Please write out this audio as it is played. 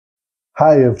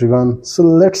Hi everyone, so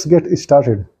let's get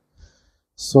started.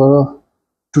 So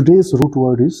today's root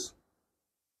word is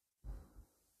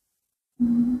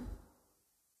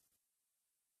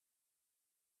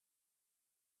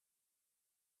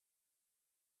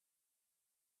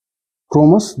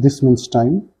chromos, this means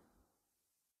time,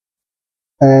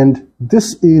 and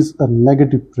this is a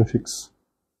negative prefix.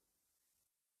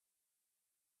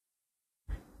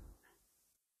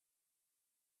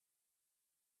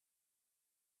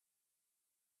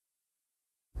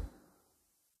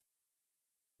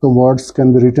 The words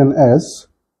can be written as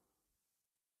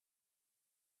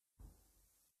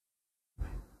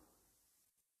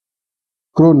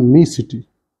chronicity,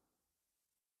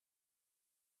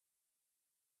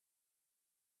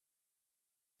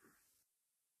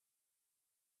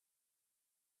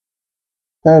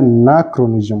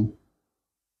 anachronism,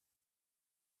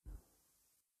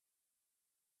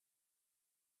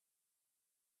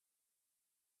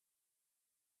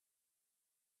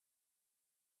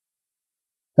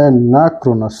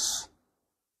 anachronous,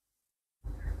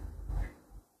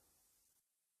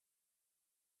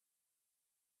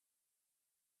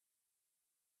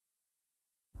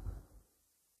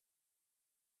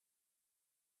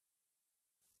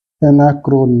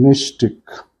 anachronistic,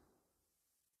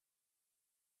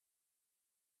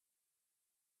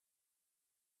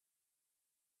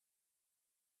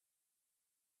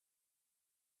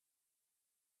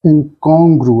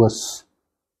 incongruous,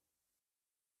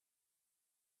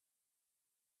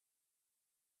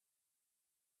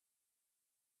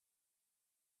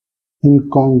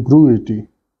 incongruity,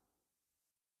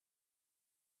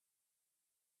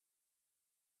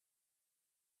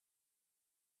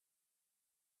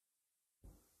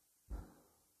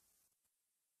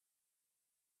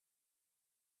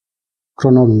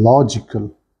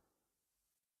 chronological,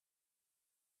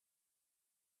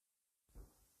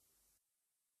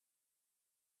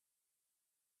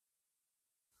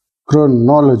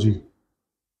 chronology,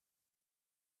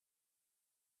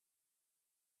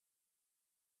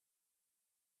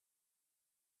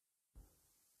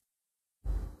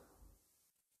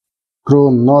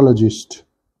 chronologist,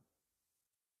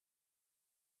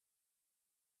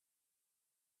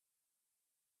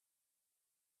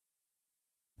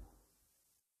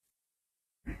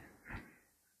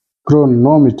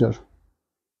 chronometer,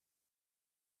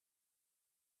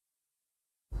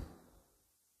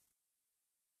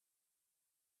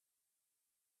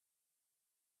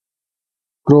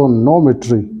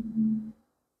 chronometry,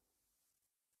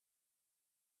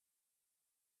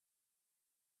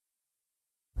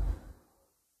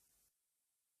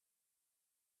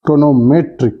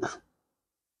 chronometric,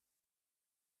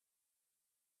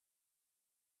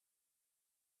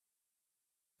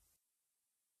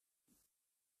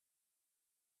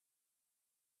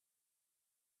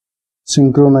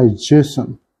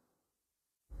 synchronization,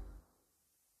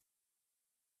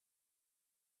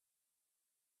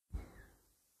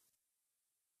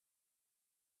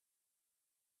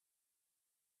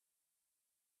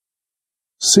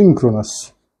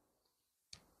 synchronous.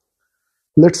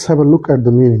 Let's have a look at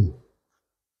the meaning.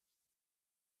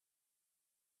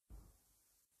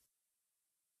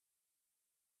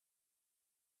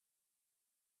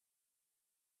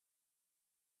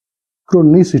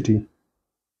 Chronicity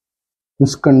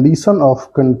is condition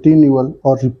of continual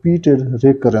or repeated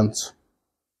recurrence.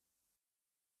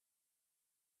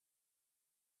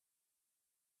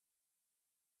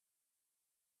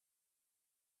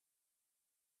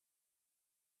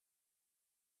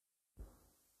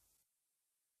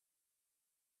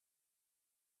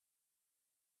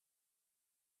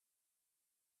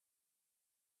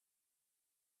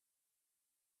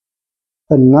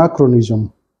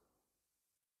 Anachronism.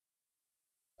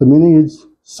 The meaning is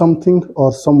something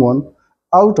or someone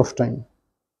out of time.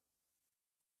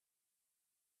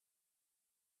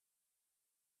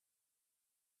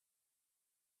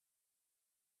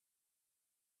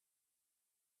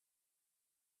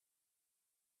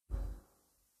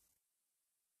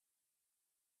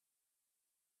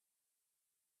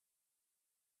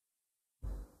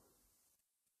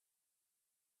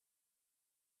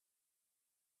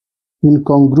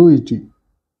 Incongruity.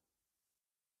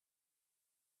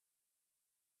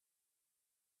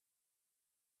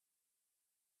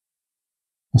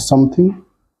 Something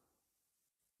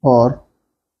or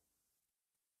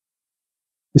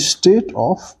state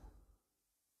of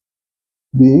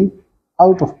being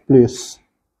out of place.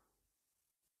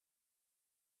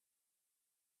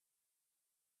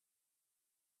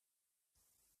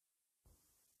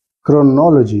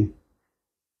 Chronology.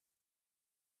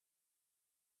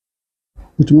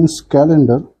 It means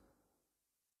calendar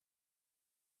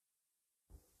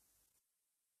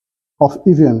of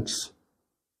events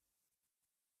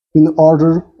in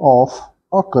order of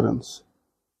occurrence.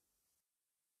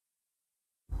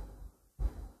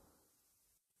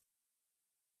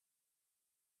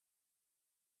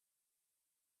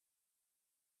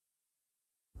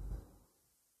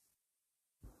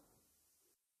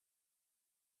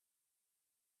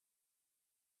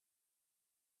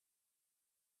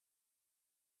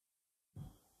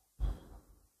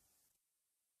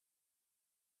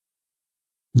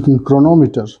 In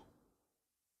chronometer,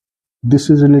 this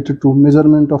is related to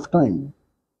measurement of time.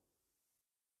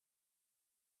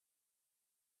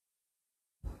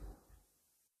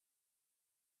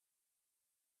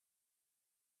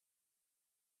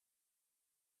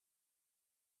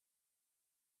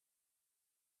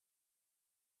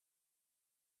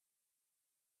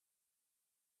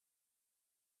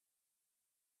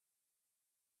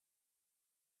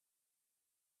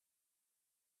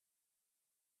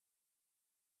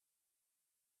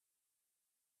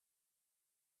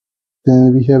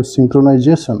 Then we have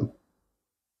synchronization.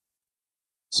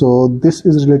 So this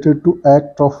is related to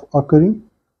act of occurring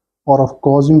or of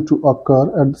causing to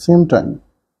occur at the same time.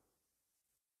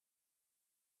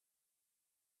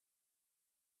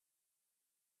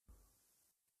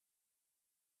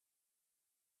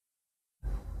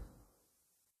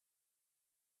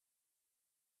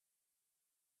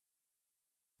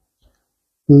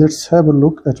 Let's have a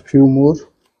look at few more.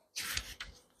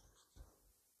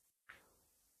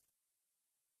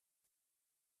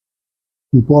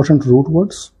 Important root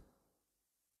words.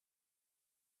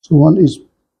 So one is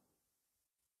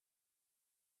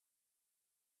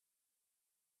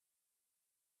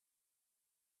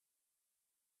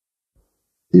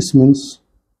this means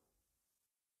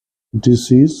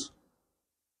disease,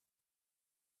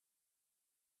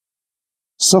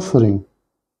 suffering,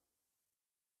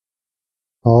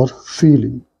 or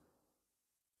feeling.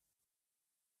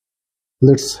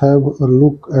 Let's have a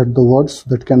look at the words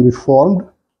that can be formed.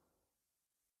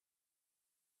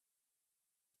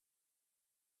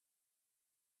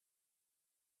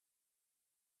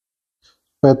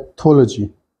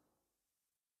 Pathology.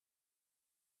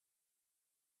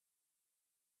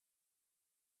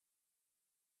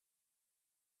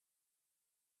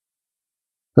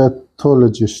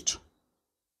 Pathologist.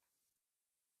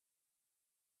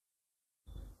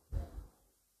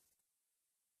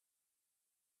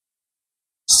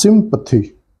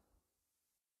 Sympathy.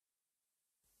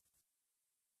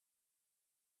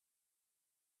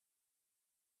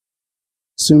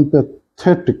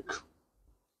 Sympathetic.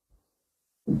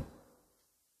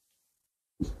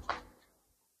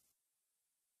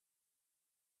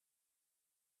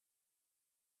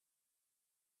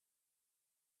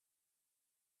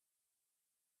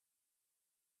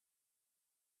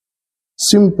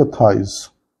 Sympathize.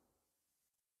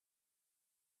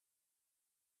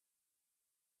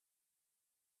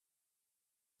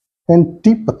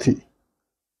 Antipathy.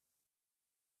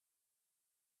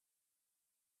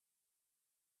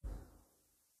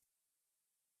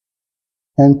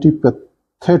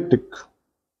 Antipathetic.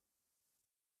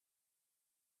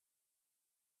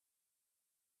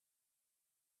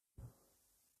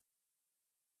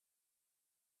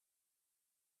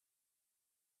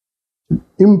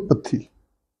 Empathy.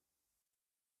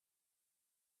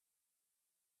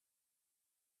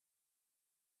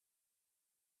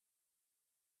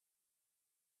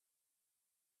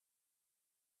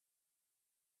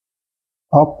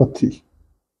 Apathy.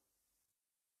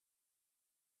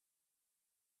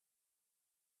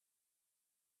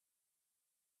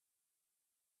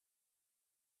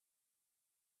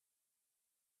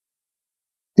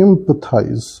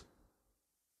 Empathize.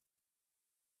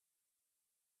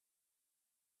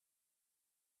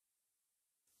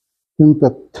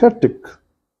 Empathetic.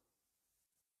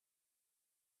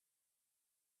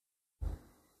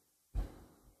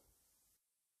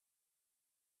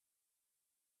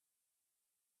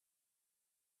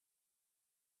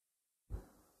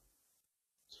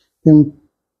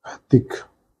 Empathic.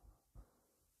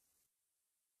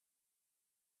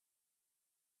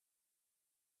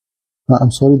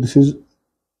 I'm sorry, this is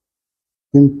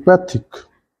empathic.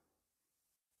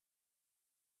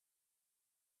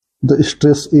 The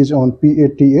stress is on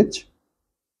PATH.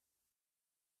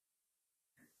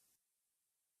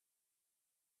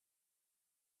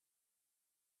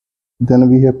 Then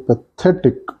we have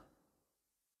pathetic.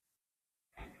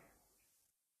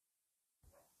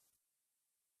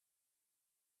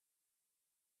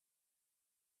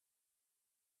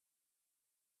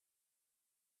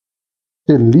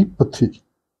 Telepathy.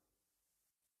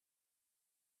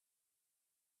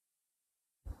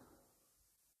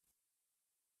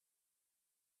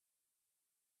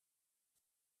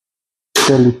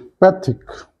 telepathic.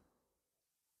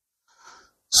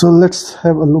 So let's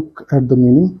have a look at the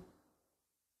meaning.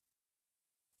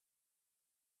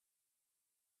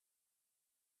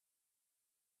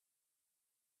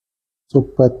 So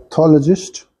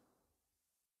pathologist,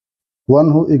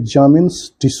 one who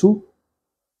examines tissue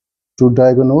to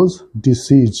diagnose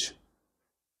disease.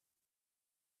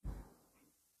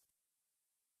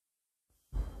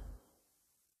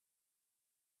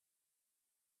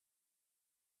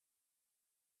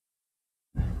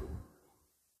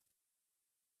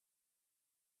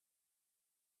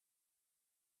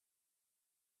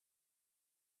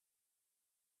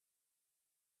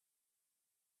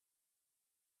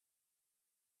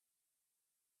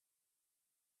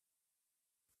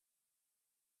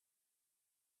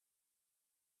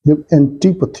 You have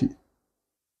antipathy.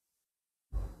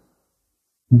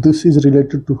 This is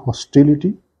related to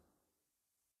hostility,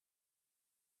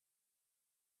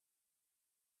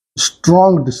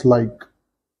 strong dislike.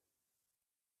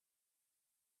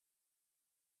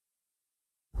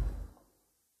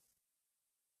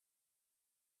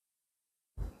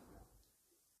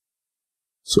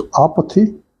 So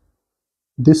apathy,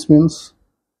 this means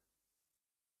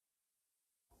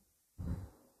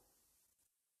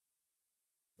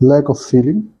lack of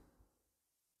feeling,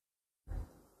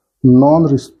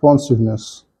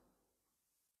 non-responsiveness.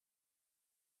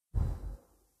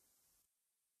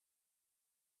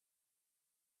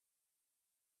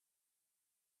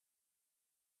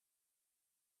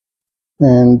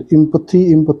 And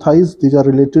empathy, empathize, these are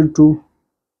related to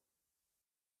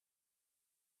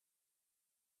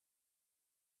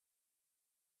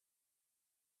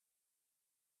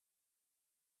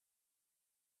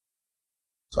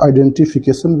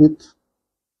identification with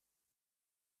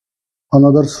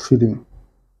another's feeling.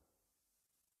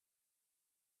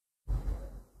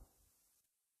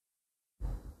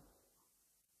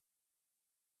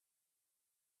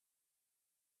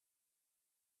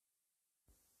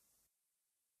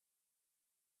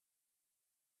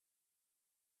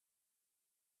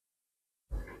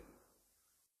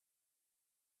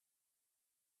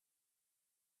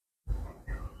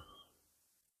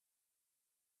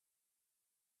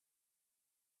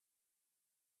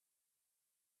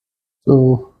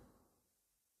 So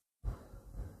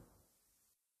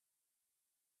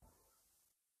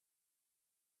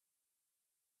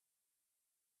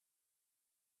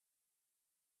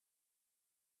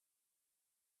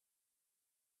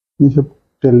we have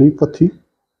telepathy.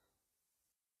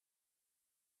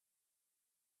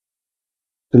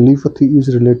 Telepathy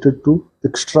is related to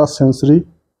extrasensory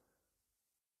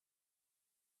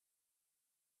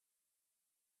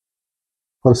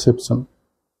perception.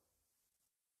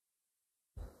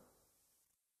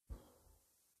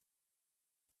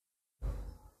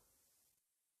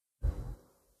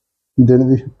 Then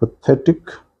we have pathetic.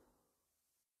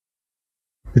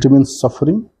 It means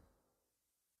suffering.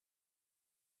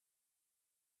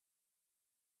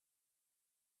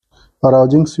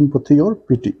 Arousing sympathy or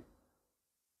pity.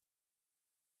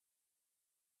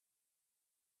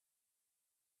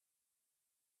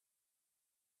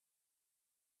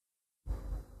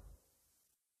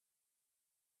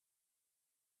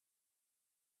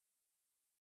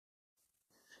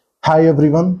 Hi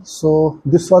everyone. So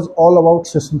this was all about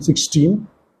session 16.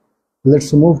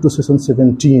 Let's move to session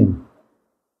 17.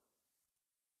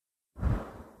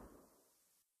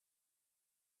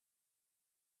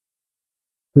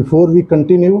 Before we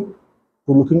continue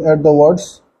to looking at the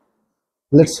words,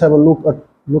 let's have a look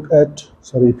at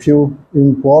few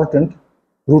important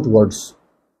root words.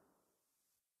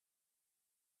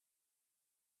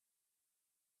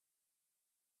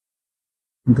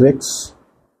 Grex,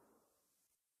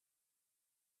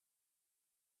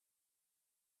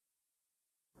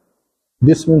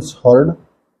 this means herd.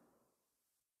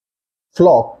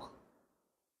 Flock,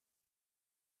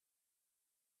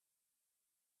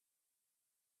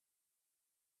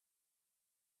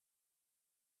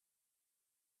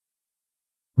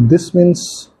 this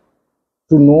means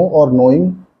to know or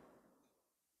knowing.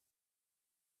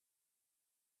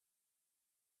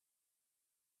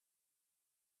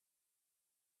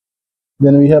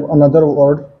 Then we have another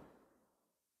word,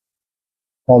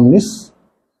 omnis,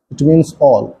 it means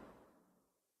all.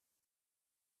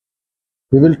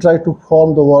 We will try to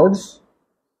form the words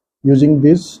using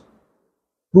these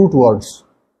root words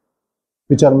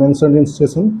which are mentioned in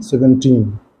session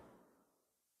 17.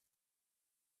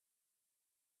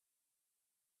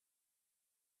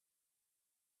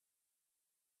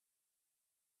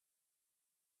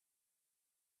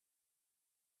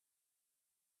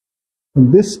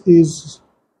 This is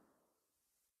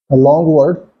a long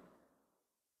word,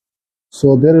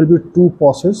 so there will be two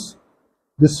pauses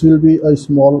This will be a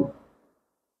small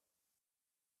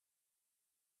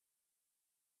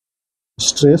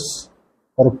stress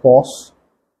or pause.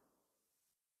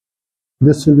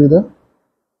 This will be the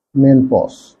main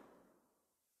pause.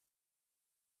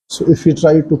 So if we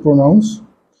try to pronounce,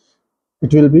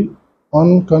 it will be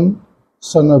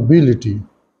unconsonability.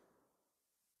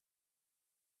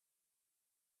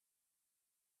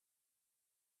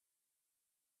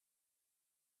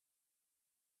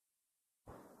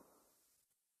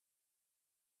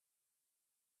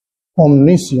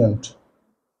 Omniscient.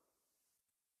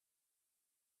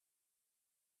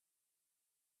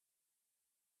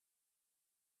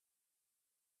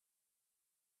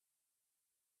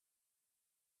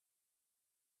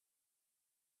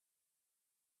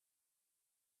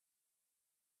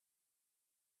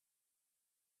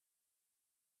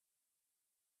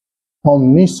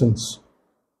 Omniscience.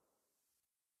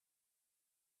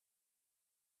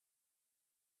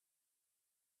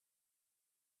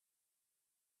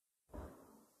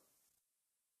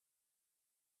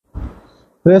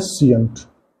 Prescient.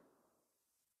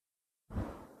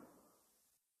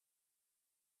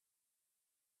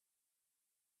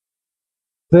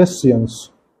 Prescience.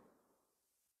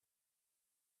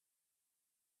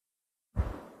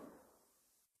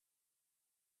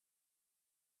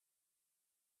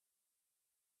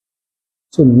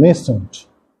 So nascent.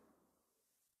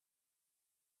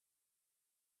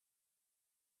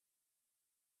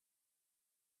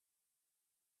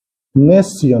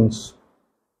 Nescience.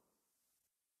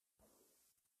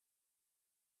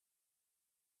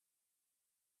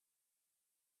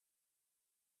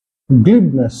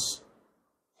 Glibness.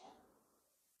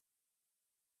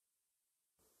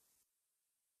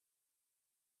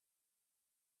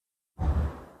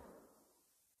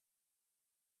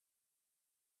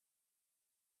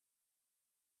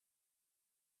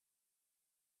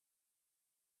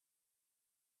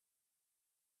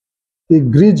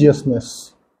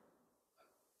 Egregiousness.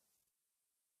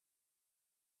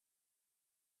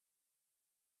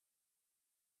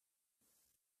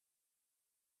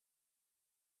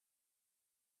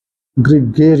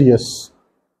 Gregarious.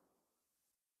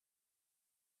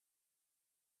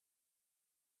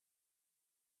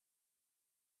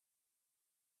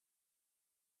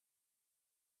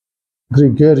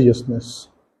 Gregariousness.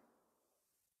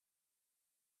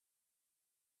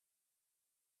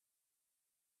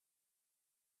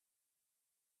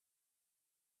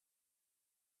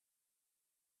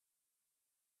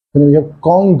 Then we have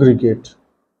congregate.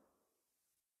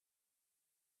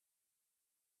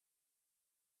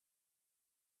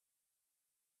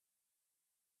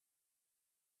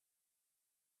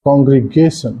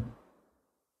 Congregation.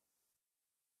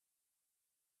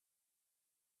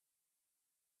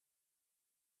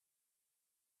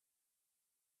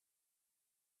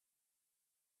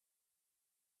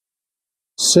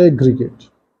 Segregate.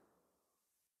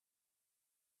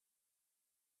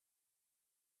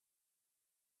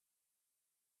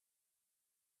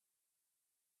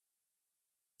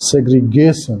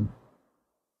 Segregation.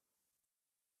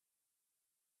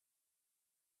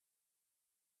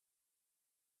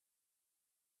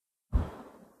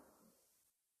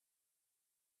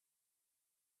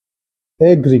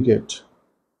 Aggregate.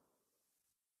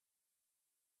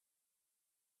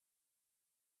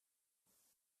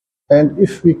 And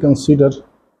if we consider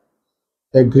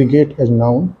aggregate as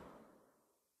noun,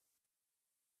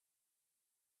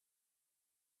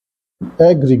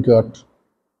 aggregate,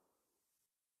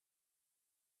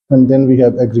 and then we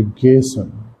have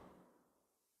aggregation.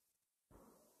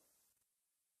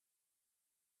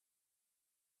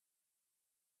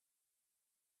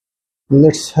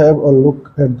 Let's have a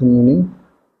look at the meaning.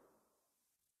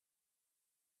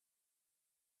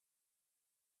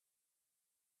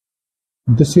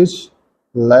 This is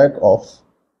lack of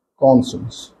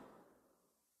conscience.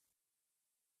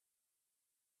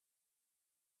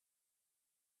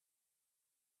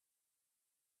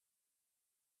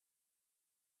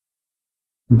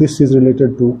 This is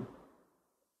related to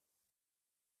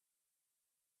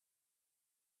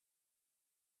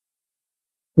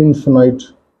infinite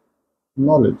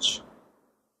knowledge.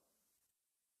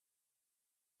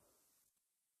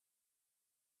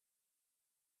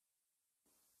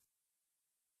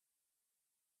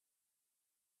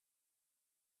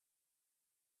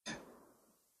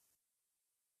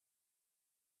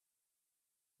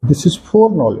 This is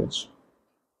foreknowledge.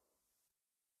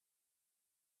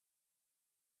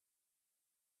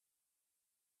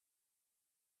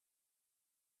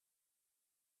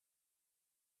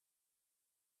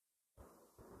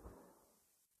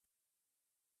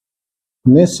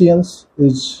 Nescience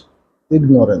is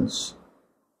ignorance.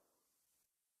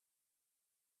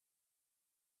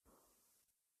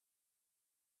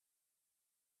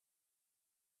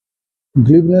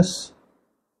 glibness,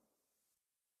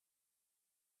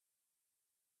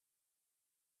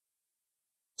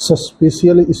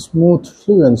 suspiciously smooth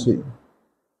fluency,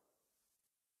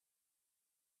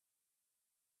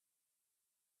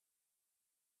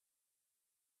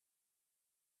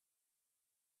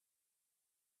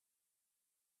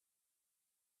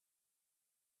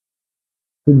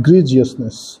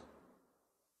 egregiousness.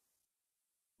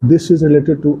 This is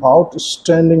related to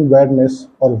outstanding badness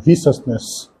or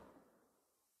viciousness.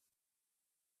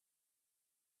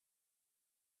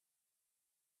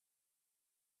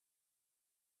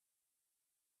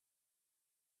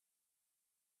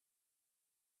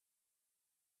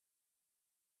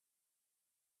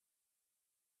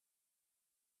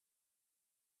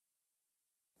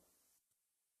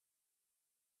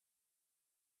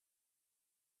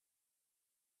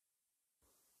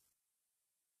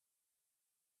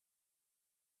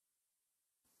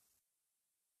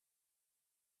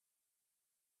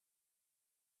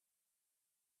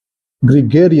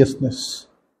 Gregariousness.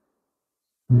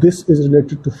 This is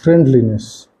related to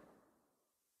friendliness.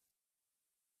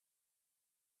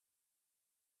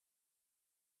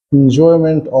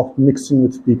 Enjoyment of mixing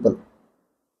with people.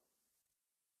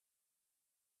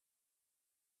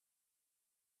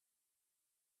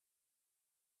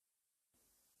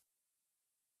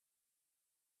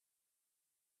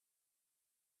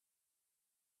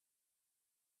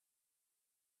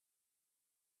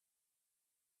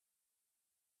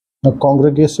 A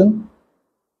congregation.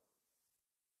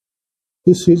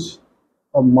 This is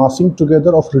a massing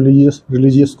together of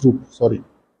religious group. Sorry,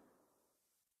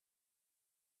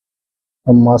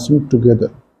 a massing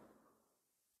together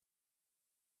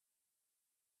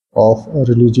of a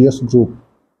religious group.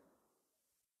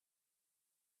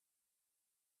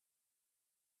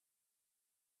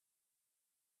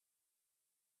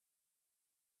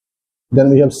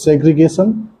 Then we have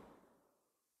segregation.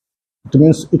 It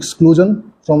means exclusion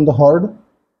from the herd.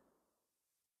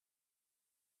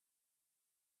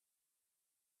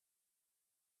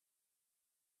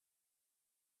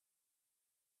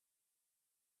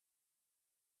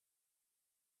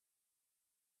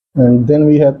 And then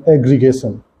we have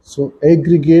aggregation. So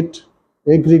aggregate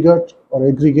or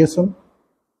aggregation.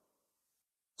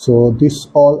 So these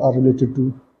all are related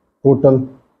to total,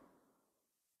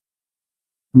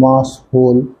 mass,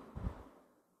 whole.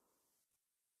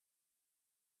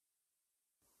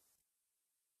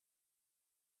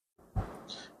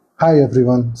 Hi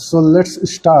everyone. So let's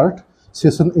start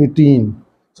session 18.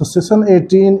 So session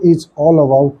 18 is all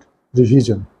about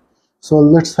revision. So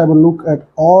let's have a look at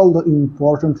all the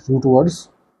important root words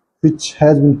which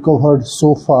has been covered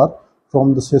so far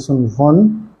from the session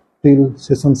 1 till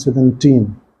session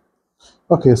 17.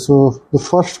 Okay, so the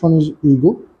first one is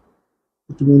ego.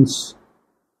 It means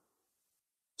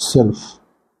self.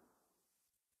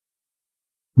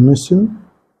 Mission,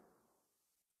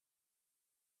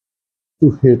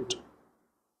 to hate.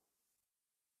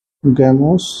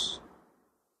 Gamos,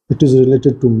 it is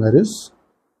related to marriage.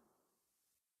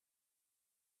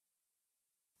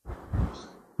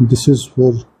 This is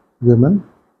for women.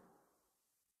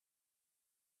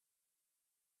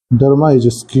 Derma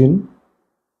is skin.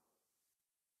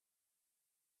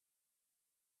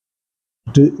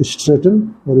 It is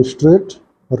straighten or straight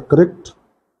or correct.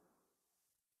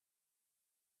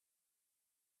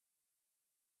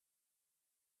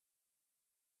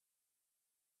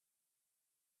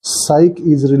 Psyche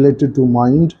is related to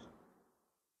mind,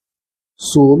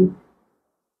 soul,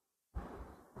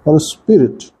 or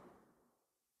spirit.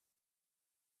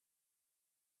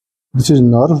 This is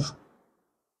nerve.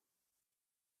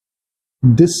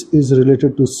 This is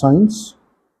related to science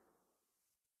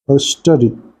or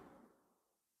study.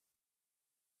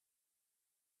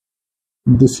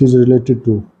 This is related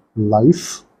to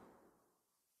life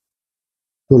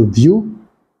or view,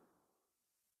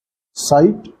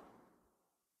 sight,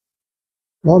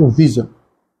 or vision.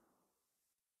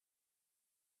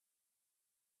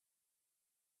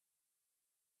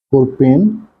 For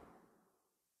pain,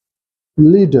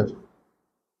 leader.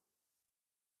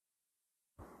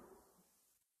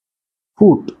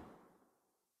 Foot,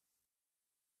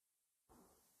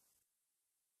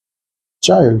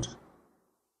 child.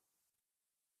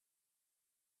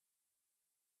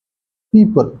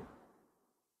 People,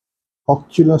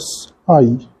 oculus,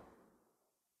 eye.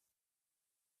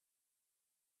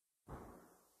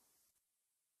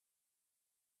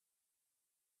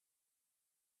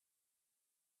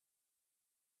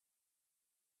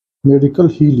 Medical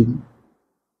healing,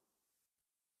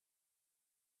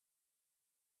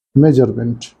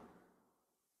 measurement.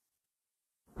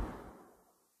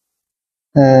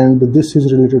 And this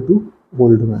is related to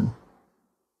old man.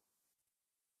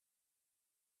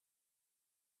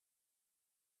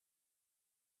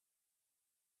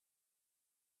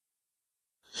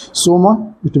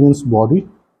 Soma, it means body.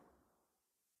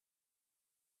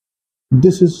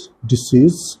 This is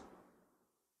disease.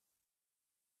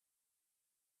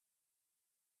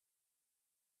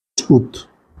 Tooth,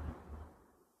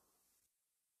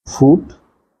 foot,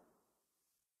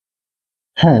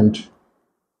 hand.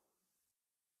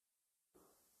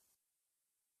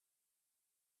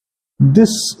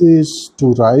 This is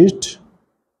to write,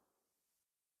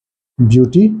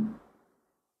 beauty,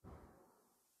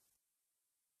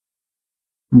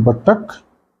 buttock,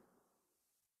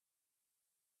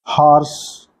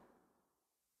 harsh,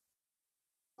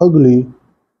 ugly,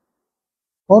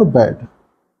 or bad.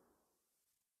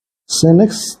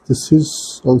 Senex, this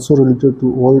is also related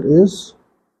to old age.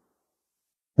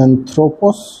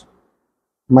 Anthropos,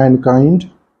 mankind.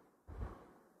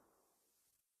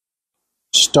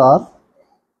 Star,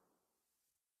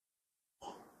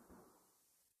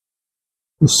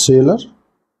 sailor.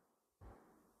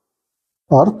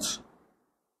 Earth,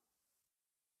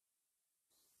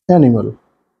 animal.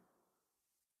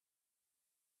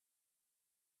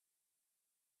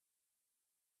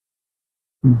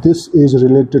 This is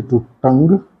related to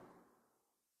tongue,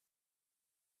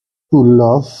 to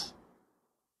love.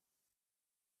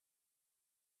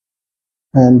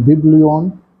 And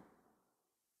biblion,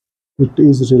 it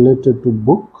is related to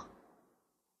book.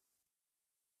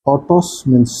 Autos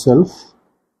means self.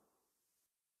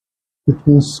 It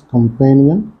means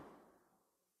companion.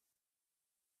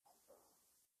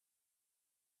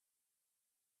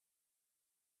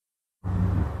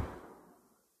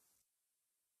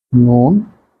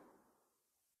 Known,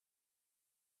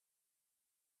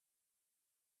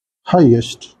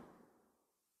 highest.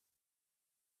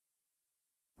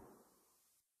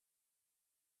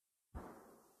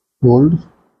 Old.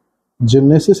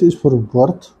 Genesis is for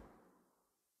birth,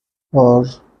 or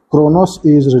chronos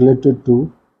is related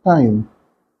to time.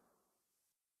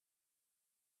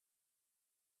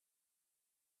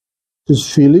 It is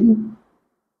feeling.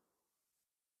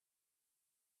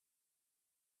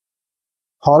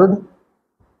 Herd,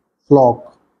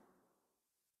 flock.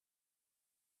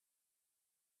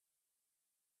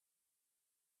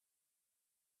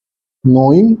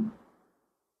 Knowing,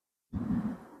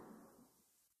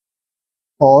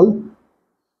 all.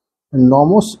 And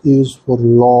nomos is for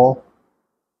law,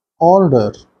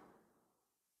 order,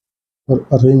 or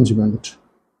arrangement.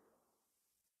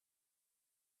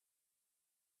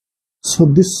 So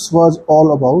this was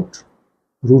all about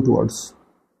root words.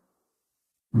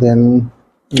 Then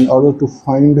in order to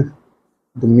find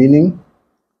the meaning,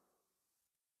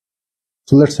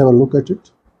 so let's have a look at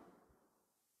it.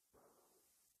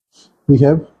 We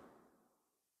have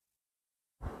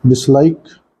dislike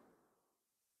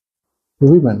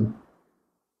women.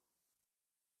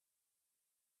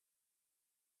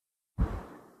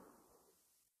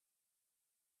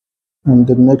 And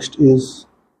the next is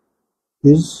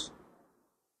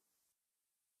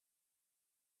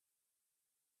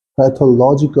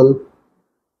pathological,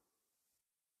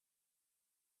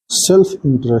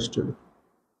 self-interested.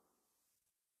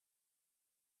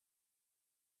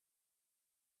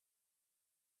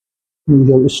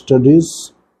 We have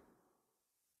studies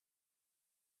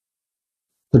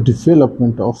the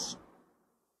development of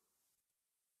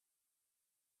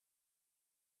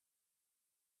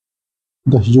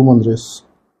the human race.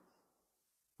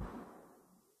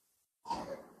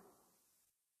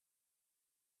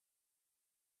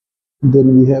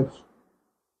 Then we have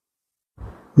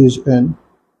is an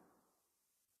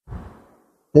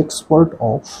expert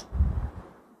of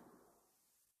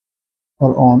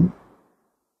or on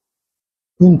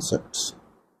insects.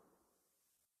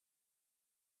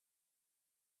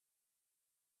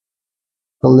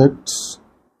 Collects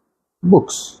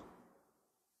books.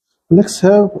 Let's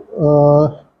have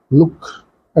a look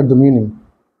at the meaning.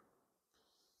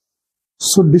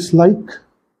 So dislike.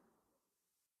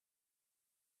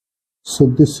 So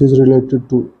this is related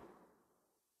to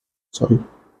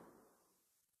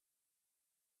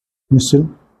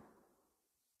missing.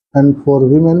 And for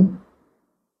women,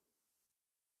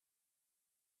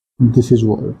 this is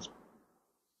word.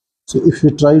 So if we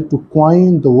try to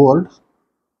coin the word,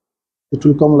 it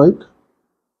will come like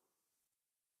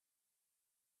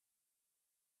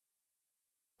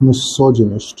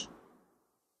misogynist.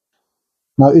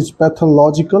 Now it's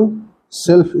pathological,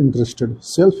 self-interested.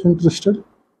 Self-interested,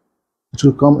 it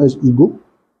will come as ego.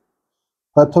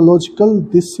 Pathological,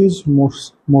 this is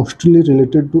mostly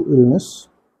related to illness,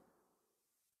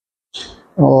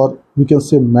 or we can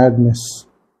say madness.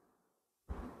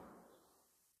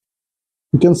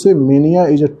 We can say mania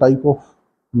is a type of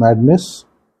madness.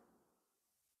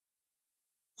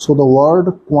 So the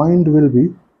word coined will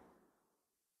be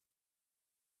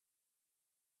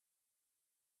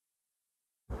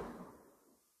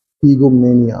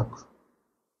egomaniac.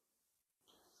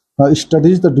 It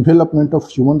studies the development of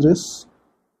human race,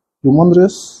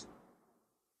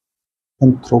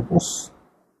 anthropos.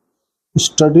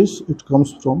 Studies, it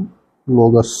comes from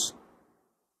logos.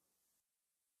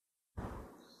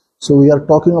 So we are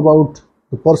talking about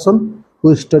the person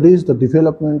who studies the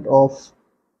development of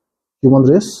human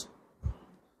race.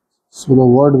 So the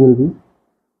word will be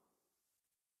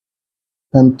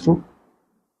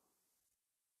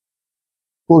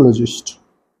anthropologist.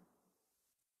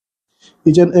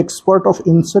 Is an expert of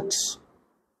insects.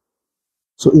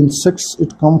 So insects,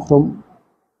 it come from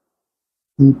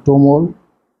entomol,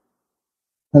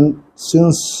 and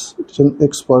since it is an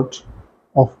expert,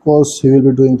 of course he will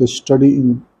be doing the study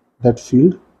in that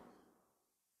field.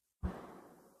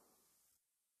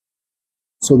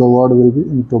 So the word will be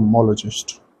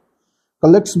entomologist.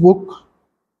 Collects book.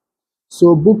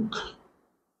 So book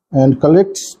and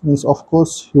collects means, of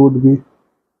course, he would be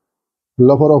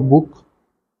lover of book.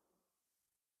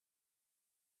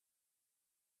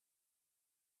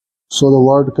 So the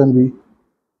word can be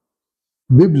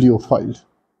bibliophile.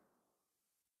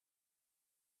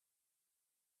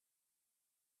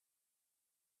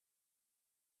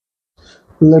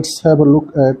 Let's have a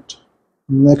look at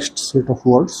next set of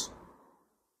words.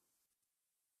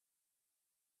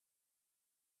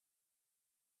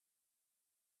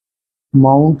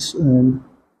 Mounts and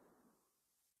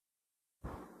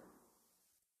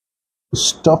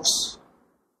stuffs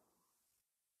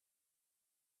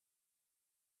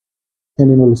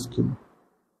animal skin.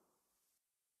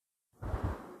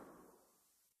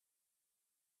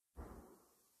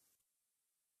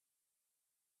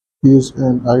 He is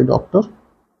an eye doctor.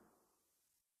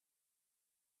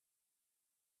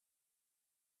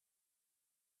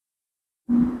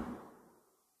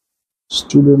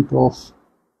 Student of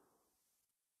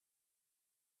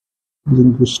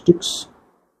linguistics.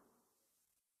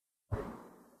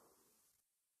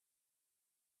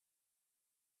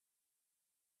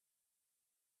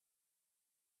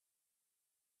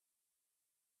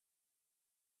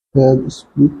 Has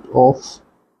split off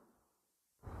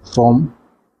from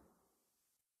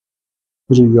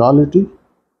reality.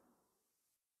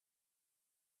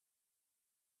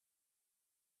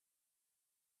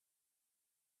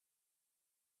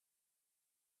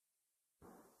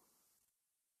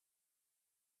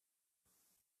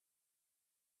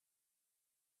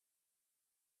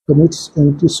 Commits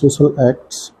antisocial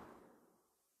acts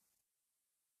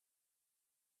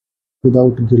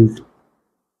without guilt.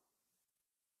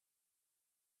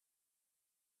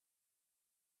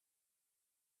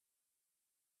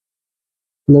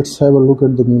 Let's have a look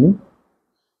at the meaning.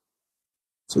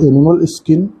 So animal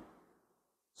skin,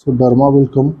 so derma will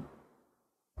come,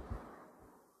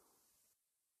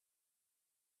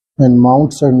 and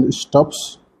mounts and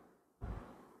stuffs,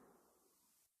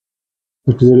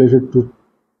 it is related to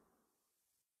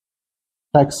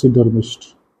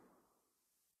taxidermist.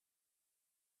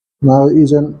 Now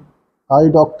is an eye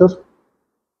doctor,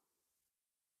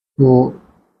 so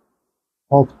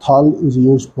ophthal is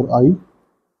used for eye,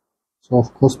 so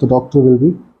of course the doctor will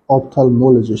be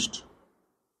ophthalmologist.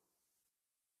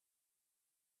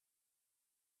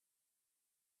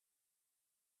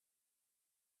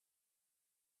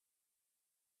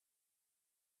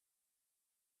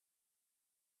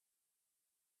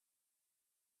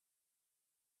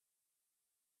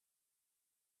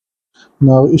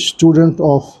 Now student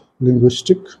of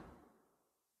linguistic,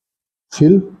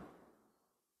 Phil,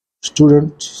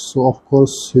 student, so of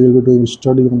course he will be doing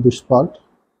study on this part.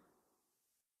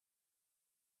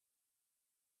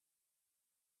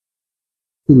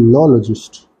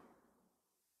 Philologist.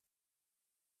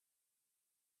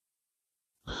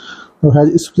 Now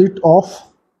has split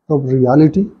off from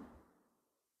reality.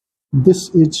 This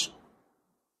is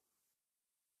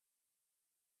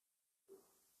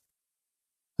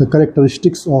the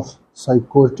characteristics of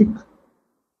psychotic,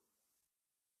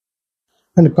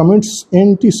 and commits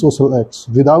antisocial acts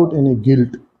without any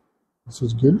guilt. This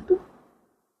is guilt.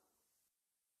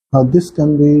 Now this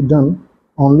can be done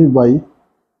only by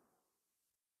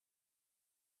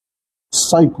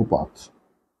psychopath.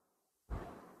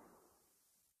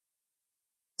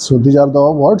 So these are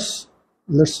the words.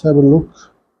 Let's have a look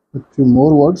at few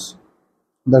more words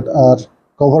that are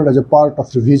covered as a part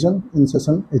of revision in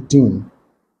session 18.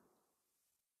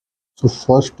 So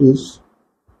first is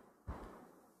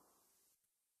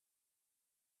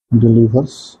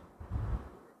delivers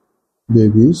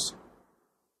babies,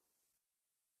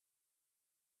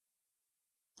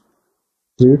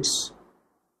 treats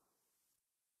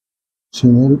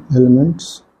female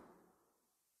elements,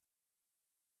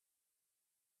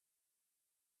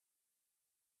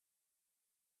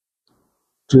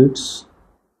 treats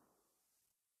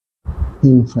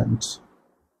infants.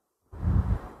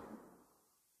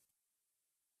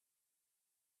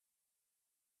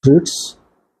 Treats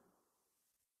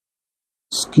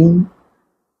skin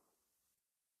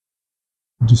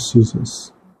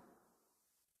diseases.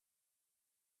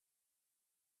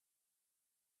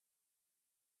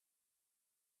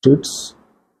 Treats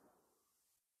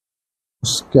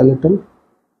skeletal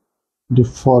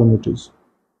deformities.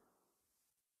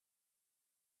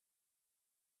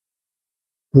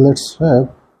 Let's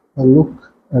have a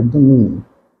look at the meaning.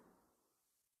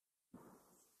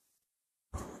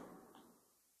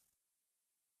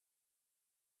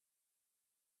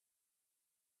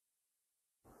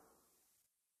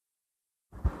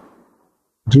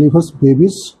 Delivers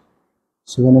babies.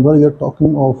 So whenever we are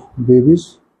talking of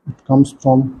babies, it comes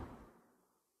from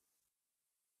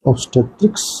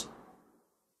obstetrics.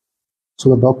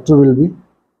 So the doctor will be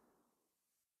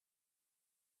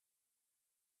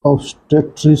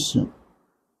obstetrician.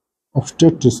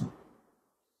 Obstetrician.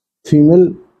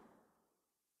 Female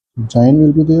gyne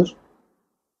will be there.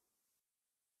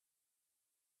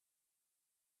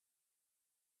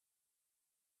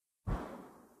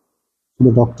 So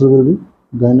the doctor will be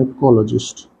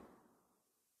gynecologist.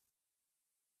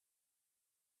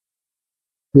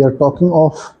 We are talking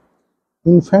of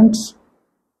infants.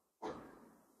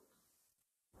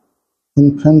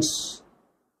 Infants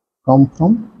come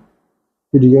from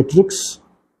pediatrics.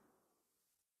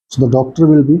 So the doctor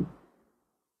will be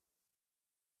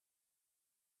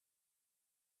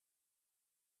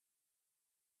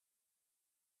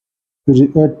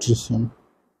pediatrician.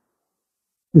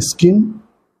 Skin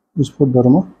is for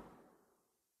derma,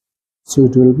 so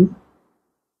it will be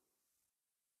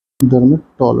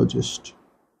dermatologist.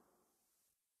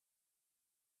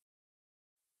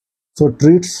 So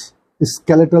treats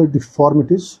skeletal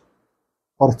deformities,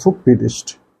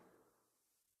 orthopedist.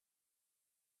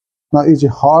 Now is a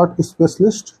heart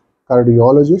specialist,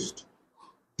 cardiologist.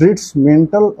 Treats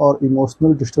mental or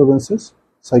emotional disturbances,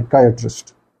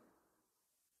 psychiatrist.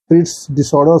 Treats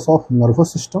disorders of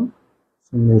nervous system,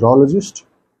 so neurologist.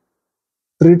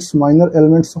 Treats minor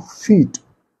ailments of feet,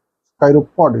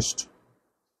 chiropodist.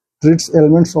 Treats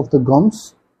ailments of the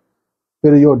gums,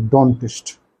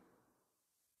 periodontist.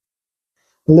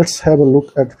 Let's have a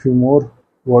look at a few more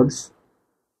words.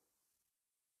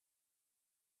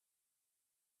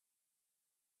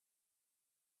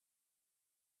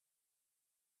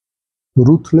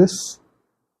 Ruthless,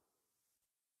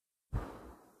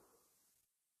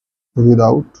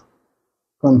 without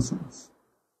conscience.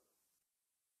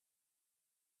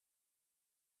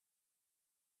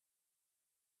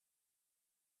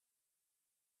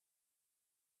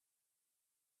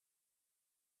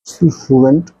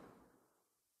 Fluent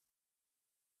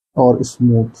or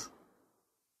smooth.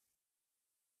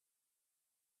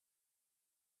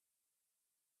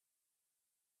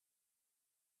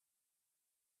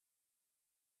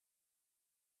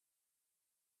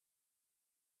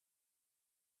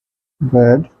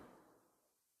 Bad,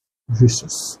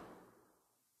 vicious.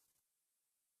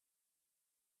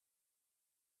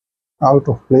 Out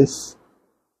of place,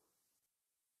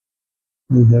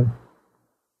 we have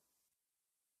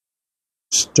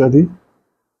study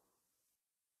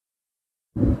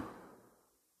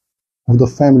of the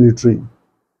family tree.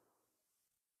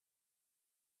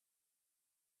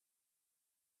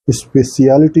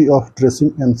 Speciality of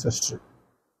tracing ancestry.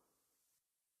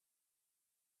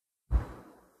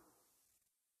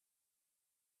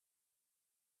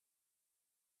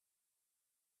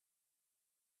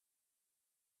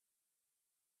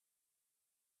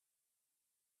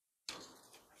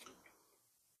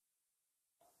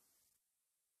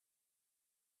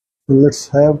 So let's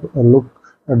have a look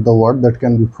at the word that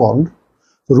can be formed.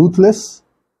 Ruthless,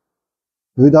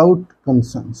 without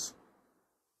conscience.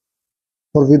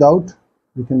 For without,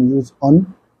 we can use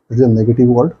un, it is a negative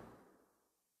word,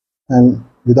 and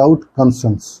without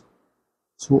conscience.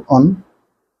 So un,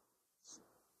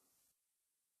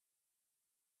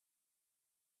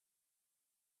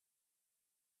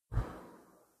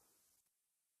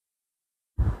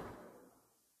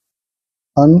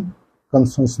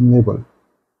 unconscionable.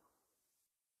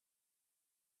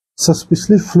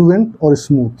 Suspiciously fluent or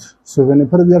smooth. So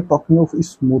whenever we are talking of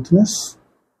smoothness,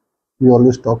 we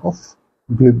always talk of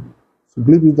glib. So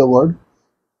glib is the word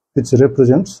which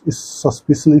represents is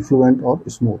suspiciously fluent or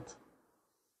smooth.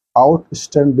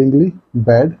 Outstandingly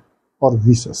bad or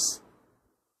vicious.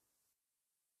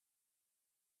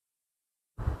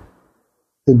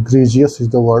 Egregious is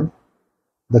the word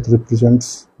that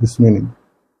represents this meaning.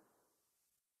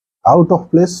 Out of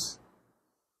place.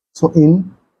 So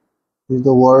in is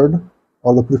the word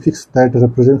or the prefix that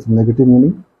represents negative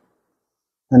meaning,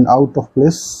 and out of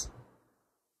place,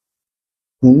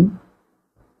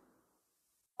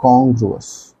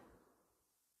 incongruous.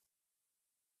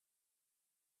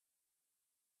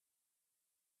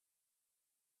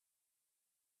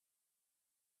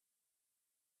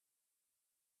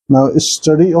 Now,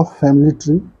 study of family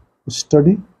tree.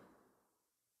 Study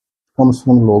comes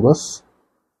from logos.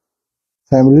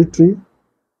 Family tree,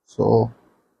 so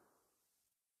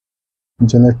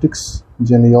genetics,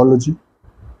 genealogy.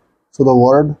 So the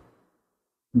word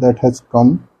that has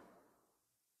come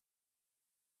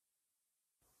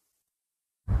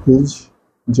is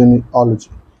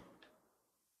genealogy.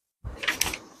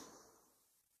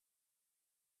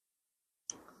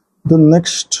 The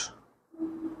next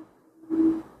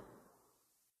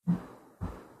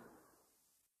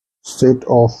set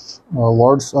of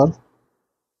words are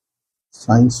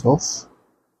signs of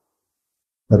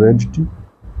heredity.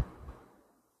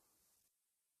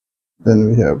 Then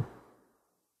we have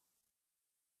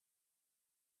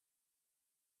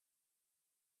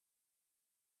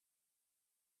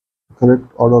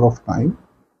correct order of time.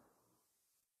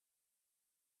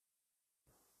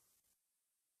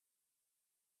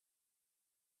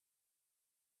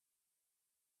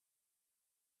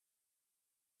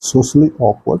 Socially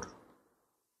awkward.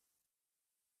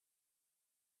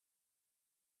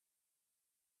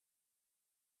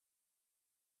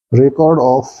 Record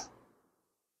of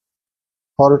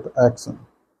hurt action.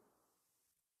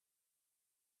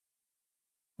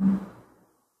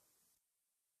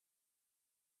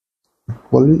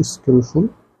 Equally skillful.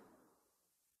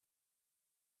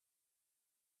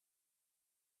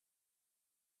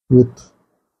 With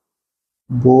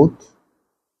both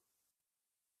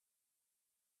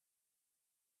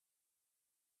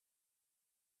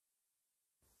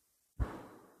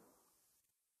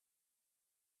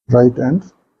right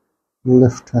and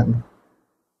left hand.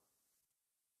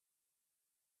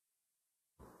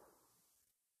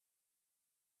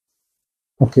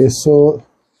 Okay, so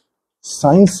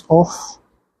signs of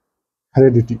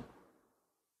heredity.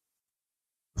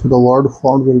 So the word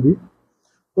form will be,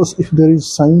 because if there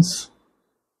is signs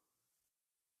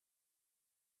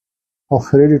of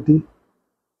heredity,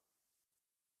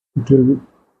 it will be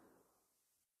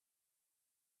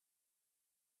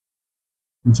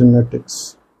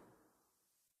genetics.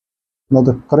 Now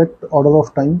the correct order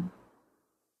of time,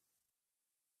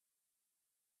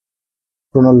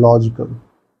 chronological.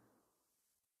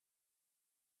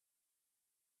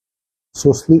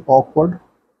 Socially awkward,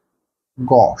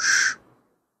 gosh.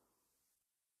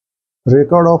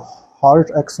 Record of heart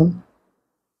action,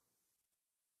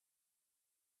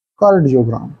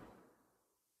 cardiogram.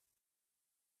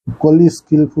 Equally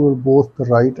skillful both the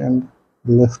right and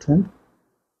left hand,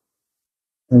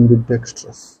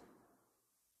 ambidextrous.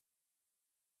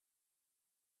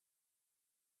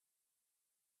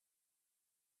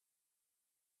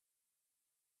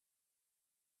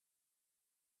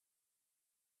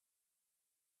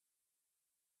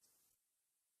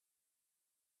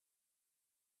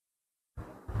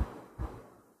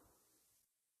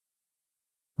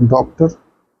 Doctor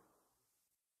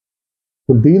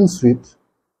who deals with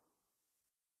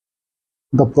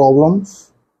the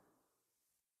problems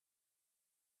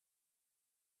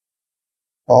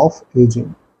of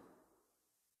aging.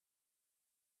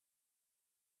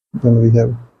 Then we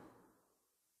have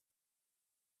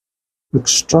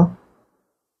extra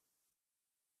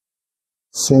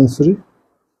sensory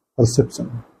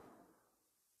perception.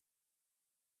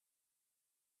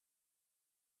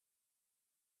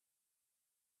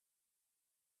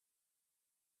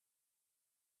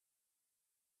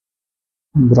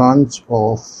 Branch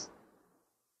of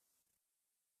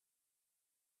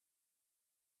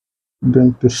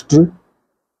dentistry.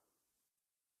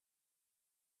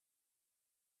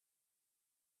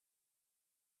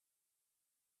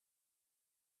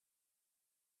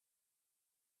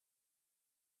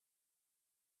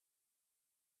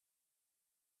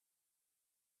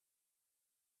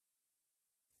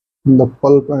 The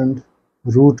pulp and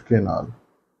root canal.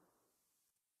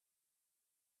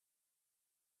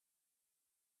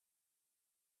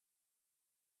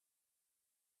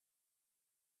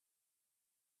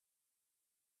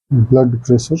 Blood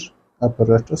pressure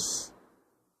apparatus.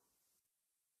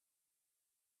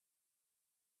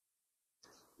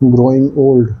 Growing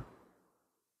old.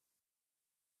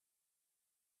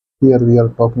 Here we are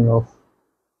talking of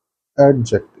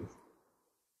adjective.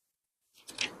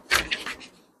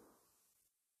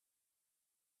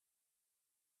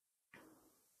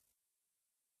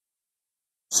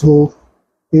 So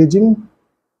aging.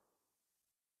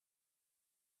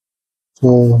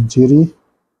 So Jerry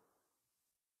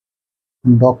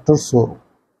Dr. So,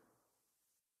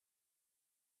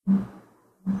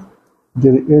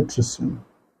 geriatrician,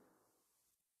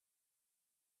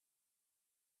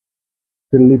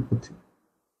 telepathy.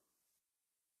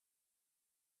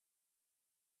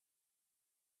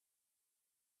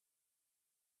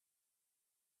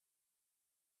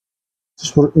 This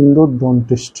is for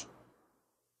endodontist.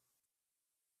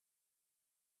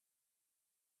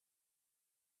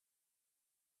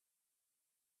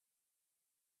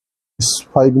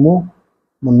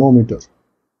 Sphygmomanometer.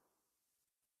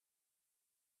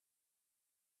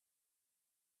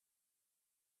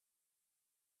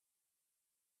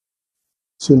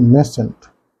 Senescent.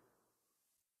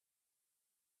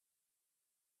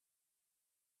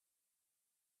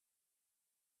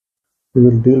 We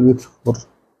will deal with for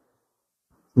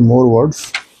more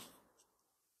words.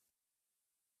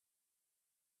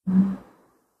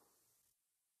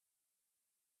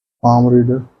 Palm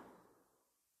reader.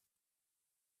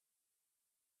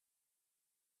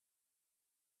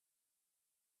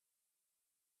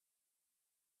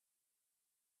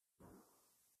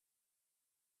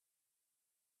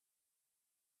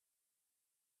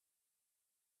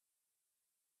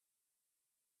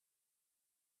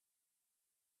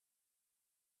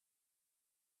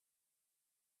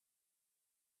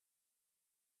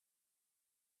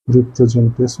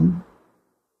 Representation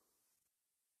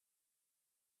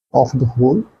of the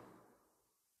whole.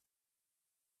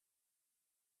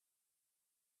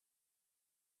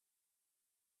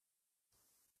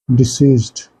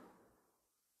 Deceased.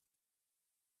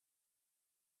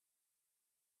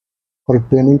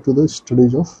 Pertaining to the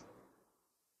studies of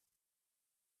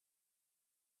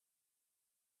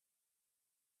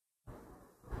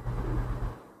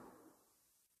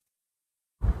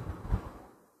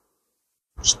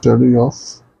study of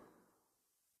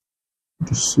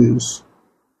disease.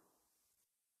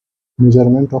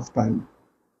 Measurement of time.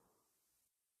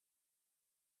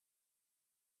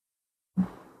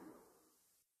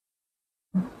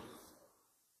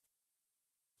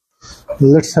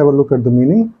 Let's have a look at the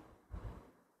meaning.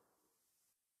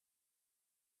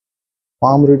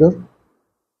 Palm reader,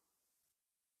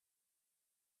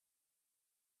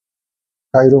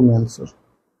 chiromancer,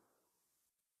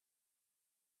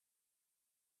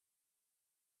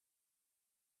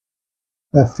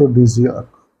 aphrodisiac,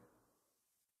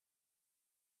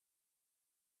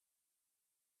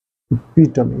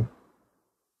 epitome,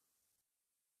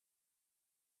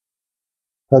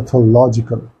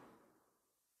 pathological,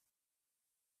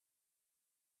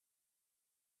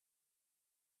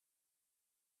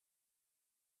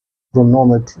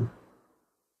 chronometry,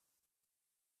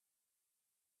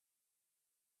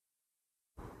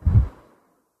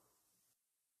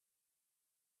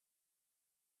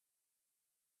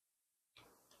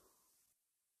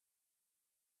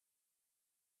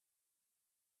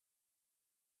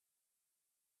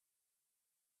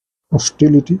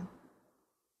 hostility,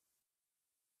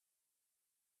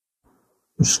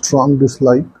 strong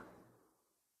dislike,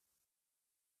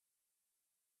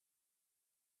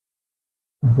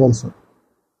 aversion.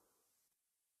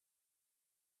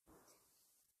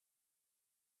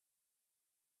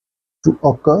 To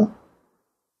occur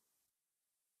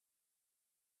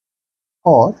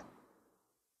or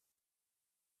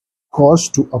cause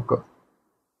to occur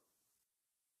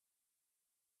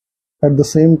at the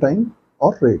same time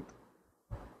or rate.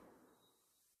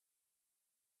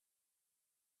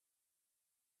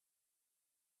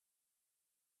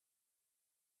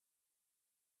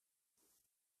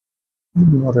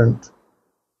 Ignorant,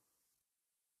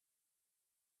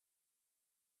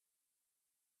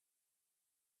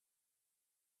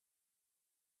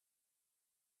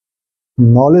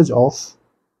 knowledge of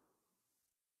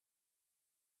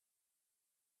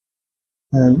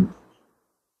and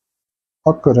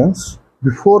occurrence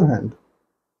beforehand.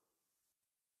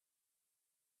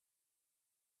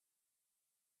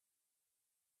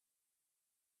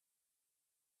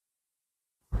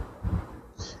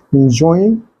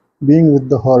 Enjoying being with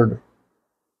the herd.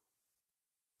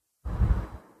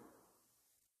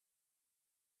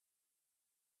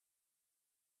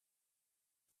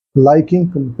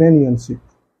 Liking companionship.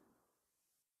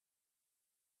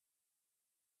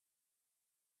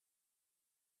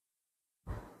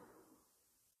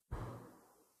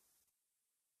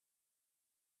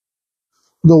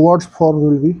 The words for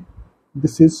will be,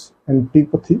 this is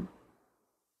antipathy,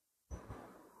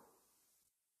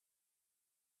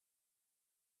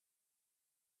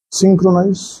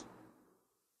 synchronize,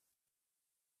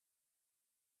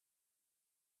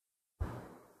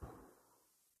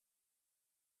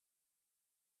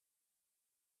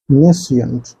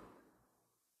 nescient,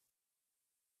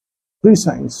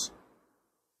 prescience,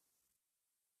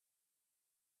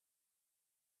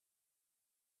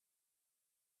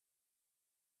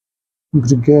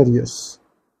 gregarious,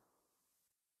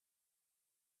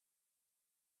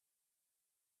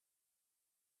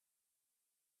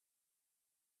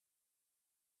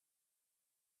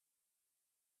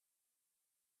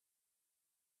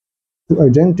 to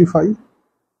identify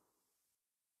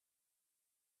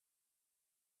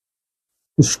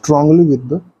strongly with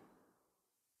the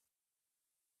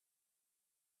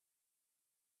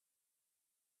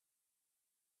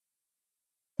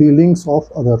feelings of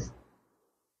others.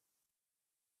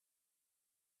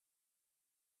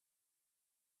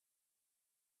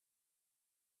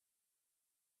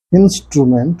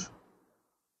 Instrument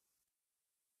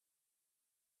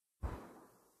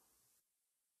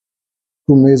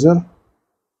to measure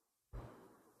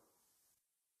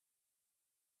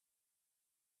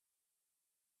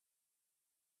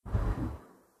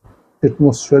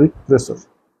atmospheric pressure.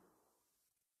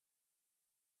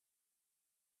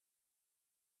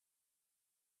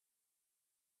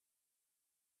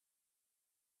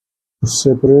 To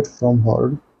separate from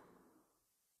herd.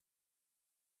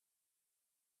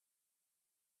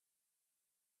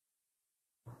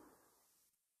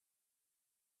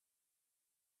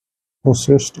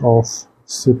 Possessed of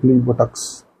shapely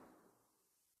buttocks.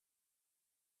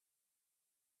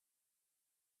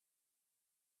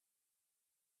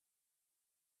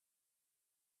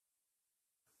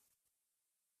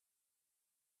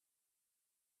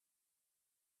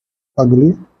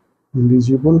 Ugly,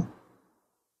 illegible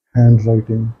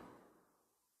handwriting.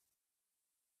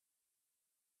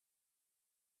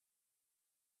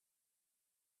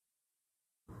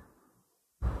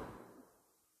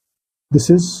 This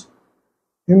is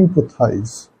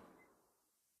empathize,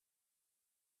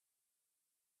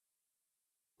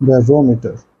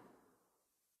 barometer,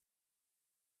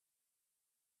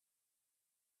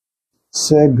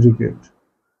 segregate,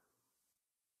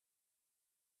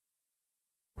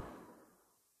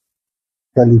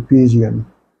 Callipygian,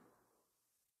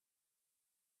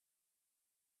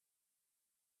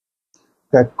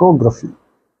 cacography,